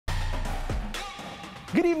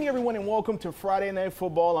Good evening, everyone, and welcome to Friday Night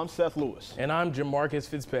Football. I'm Seth Lewis. And I'm Jamarcus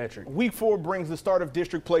Fitzpatrick. Week 4 brings the start of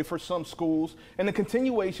district play for some schools and the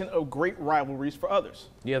continuation of great rivalries for others.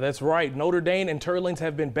 Yeah, that's right. Notre Dame and Teurlings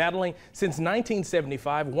have been battling since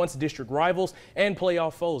 1975, once district rivals and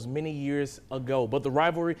playoff foes many years ago. But the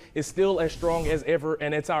rivalry is still as strong as ever,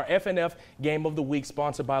 and it's our FNF Game of the Week,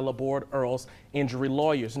 sponsored by Laborde Earls Injury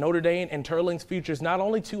Lawyers. Notre Dame and Teurlings features not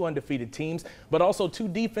only two undefeated teams, but also two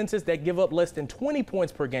defenses that give up less than 20 points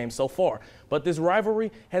per game so far. But this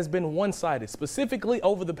rivalry has been one-sided, specifically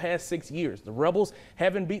over the past 6 years. The Rebels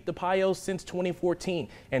haven't beat the Pios since 2014,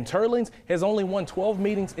 and Teurlings has only won 12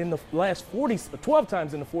 meetings in the last 12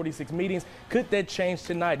 times in the 46 meetings. Could that change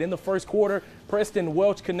tonight? In the first quarter, Preston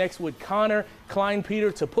Welch connects with Connor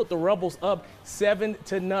Klein-Peter to put the Rebels up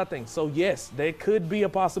 7-0. So yes, there could be a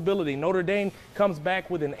possibility. Notre Dame comes back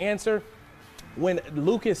with an answer when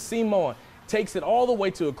Lucas Simon takes it all the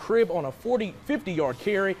way to a crib on a 50-yard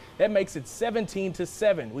carry. That makes it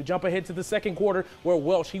 17-7. We jump ahead to the second quarter where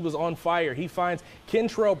Welch, he was on fire. He finds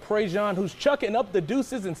Kentrell Prejean, who's chucking up the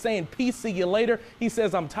deuces and saying, "Peace, see you later." He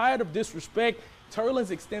says, "I'm tired of disrespect."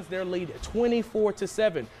 Teurlings extends their lead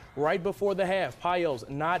 24-7. Right before the half, Pios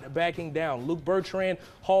not backing down. Luke Bertrand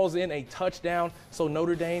hauls in a touchdown, so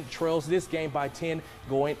Notre Dame trails this game by 10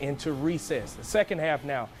 going into recess. The second half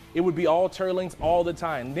now, it would be all Teurlings all the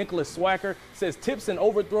time. Nicholas Swacker says tips and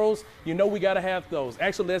overthrows, you know we got to have those.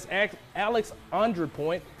 Actually, that's Alex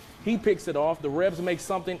Andrepoint. He picks it off. The Rebs make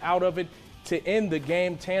something out of it to end the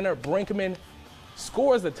game. Tanner Brinkman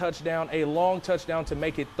scores a touchdown, a long touchdown, to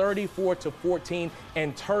make it 34-14,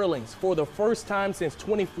 and Teurlings, for the first time since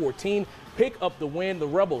 2014, pick up the win. The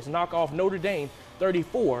Rebels knock off Notre Dame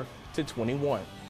 34-21.